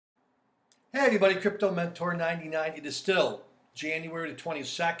Hey everybody, Crypto Mentor 99. It is still January the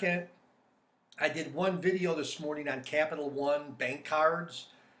 22nd. I did one video this morning on Capital One bank cards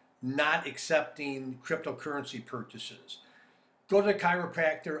not accepting cryptocurrency purchases. Go to the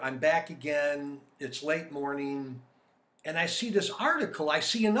chiropractor. I'm back again. It's late morning and I see this article. I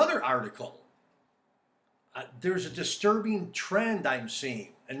see another article. There's a disturbing trend I'm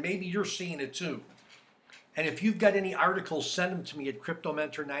seeing, and maybe you're seeing it too. And if you've got any articles, send them to me at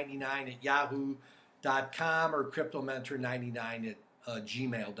cryptomentor99 at yahoo.com or cryptomentor99 at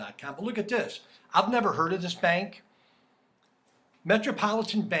gmail.com. But look at this. I've never heard of this bank.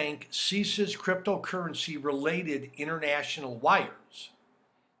 Metropolitan Bank ceases cryptocurrency related international wires.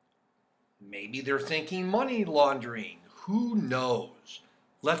 Maybe they're thinking money laundering. Who knows?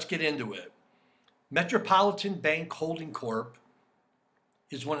 Let's get into it. Metropolitan Bank Holding Corp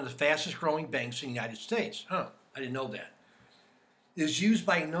is one of the fastest growing banks in the United States. I didn't know that. It is used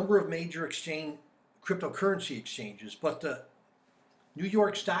by a number of major cryptocurrency exchanges, but the New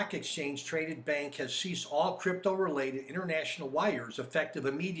York Stock Exchange traded bank has ceased all crypto-related international wires effective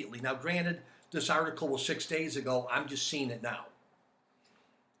immediately. Now, granted, this article was 6 days ago. I'm just seeing it now.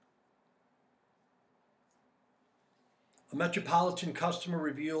 A Metropolitan customer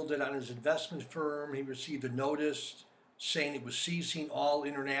revealed that on his investment firm, he received a notice saying it was ceasing all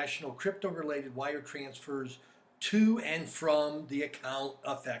international crypto-related wire transfers to and from the account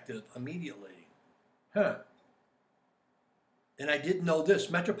effective immediately. And I didn't know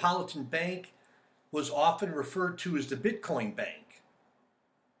this. Metropolitan Bank was often referred to as the Bitcoin Bank.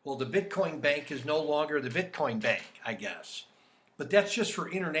 Well, the Bitcoin Bank is no longer the Bitcoin Bank, I guess. But that's just for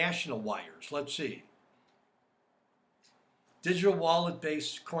international wires. Let's see. Digital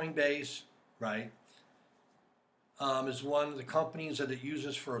wallet-based Coinbase, right? Is one of the companies that it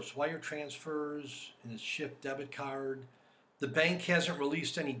uses for its wire transfers and its Shift debit card. The bank hasn't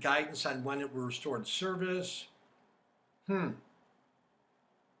released any guidance on when it will restore the service.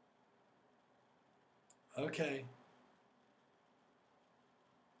 Okay.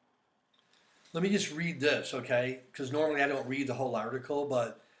 Let me just read this, okay? Because normally I don't read the whole article,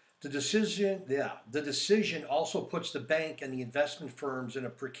 but the decision also puts the bank and the investment firms in a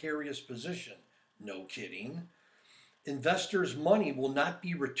precarious position. No kidding. Investors' money will not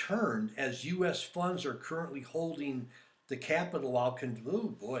be returned as U.S. funds are currently holding the capital while oh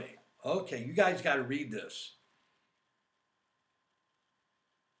boy. Okay, you guys got to read this.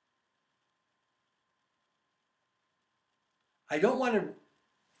 I don't want to.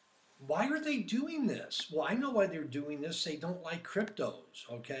 Why are they doing this? Well, I know why they're doing this. They don't like cryptos,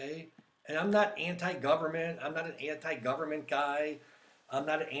 okay? And I'm not anti-government. I'm not an anti-government guy. I'm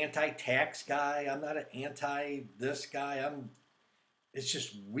not an anti-tax guy. I'm not an anti-this guy. It's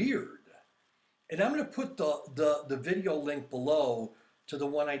just weird. And I'm going to put the video link below to the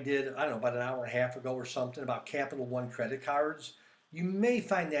one I did, I don't know, about an hour and a half ago or something about Capital One credit cards. You may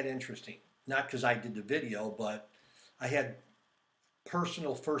find that interesting. Not because I did the video, but I had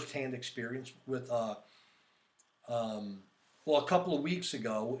personal firsthand experience with, a couple of weeks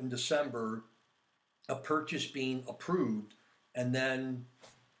ago in December, a purchase being approved and then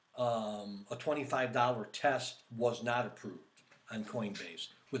a $25 test was not approved on Coinbase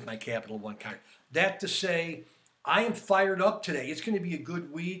with my Capital One card. That to say, I am fired up today. It's going to be a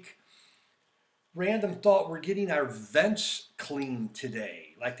good week. Random thought, we're getting our vents cleaned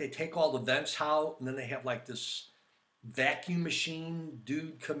today. Like they take all the vents out and then they have like this vacuum machine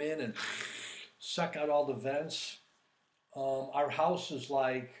dude come in and suck out all the vents. Our house is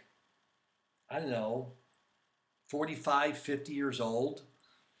like, I don't know, 45, 50 years old.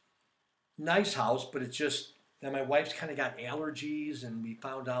 Nice house, but it's just, and my wife's kind of got allergies, and we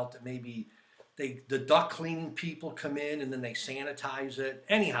found out that maybe the duct cleaning people come in and then they sanitize it.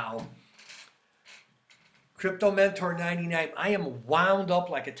 Anyhow, Crypto Mentor 99, I am wound up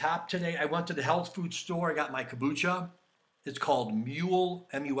like a top today. I went to the health food store. I got my kombucha. It's called Mule,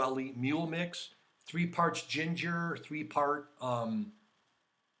 M-U-L-E, Mule Mix. 3 parts ginger, 3-part,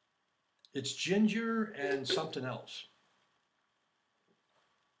 it's ginger and something else.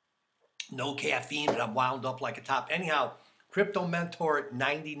 No caffeine, but I'm wound up like a top. Anyhow, Crypto Mentor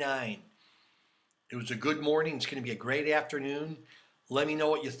 99. It was a good morning. It's going to be a great afternoon. Let me know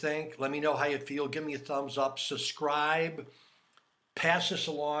what you think. Let me know how you feel. Give me a thumbs up. Subscribe. Pass this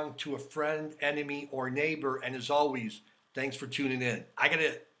along to a friend, enemy, or neighbor. And as always, thanks for tuning in. I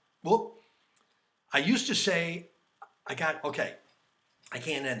used to say, I can't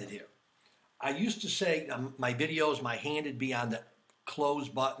end it here. I used to say my videos, my hand would be on the close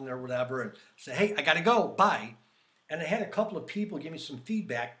button or whatever and say, hey, I got to go, bye. And I had a couple of people give me some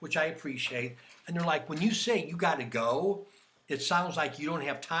feedback, which I appreciate. And they're like, when you say you got to go, it sounds like you don't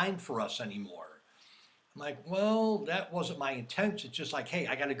have time for us anymore. I'm like, well, that wasn't my intent. It's just like, hey,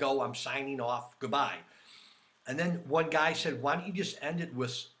 I got to go. I'm signing off. Goodbye. And then one guy said, why don't you just end it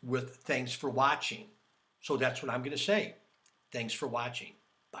with thanks for watching? So that's what I'm going to say. Thanks for watching.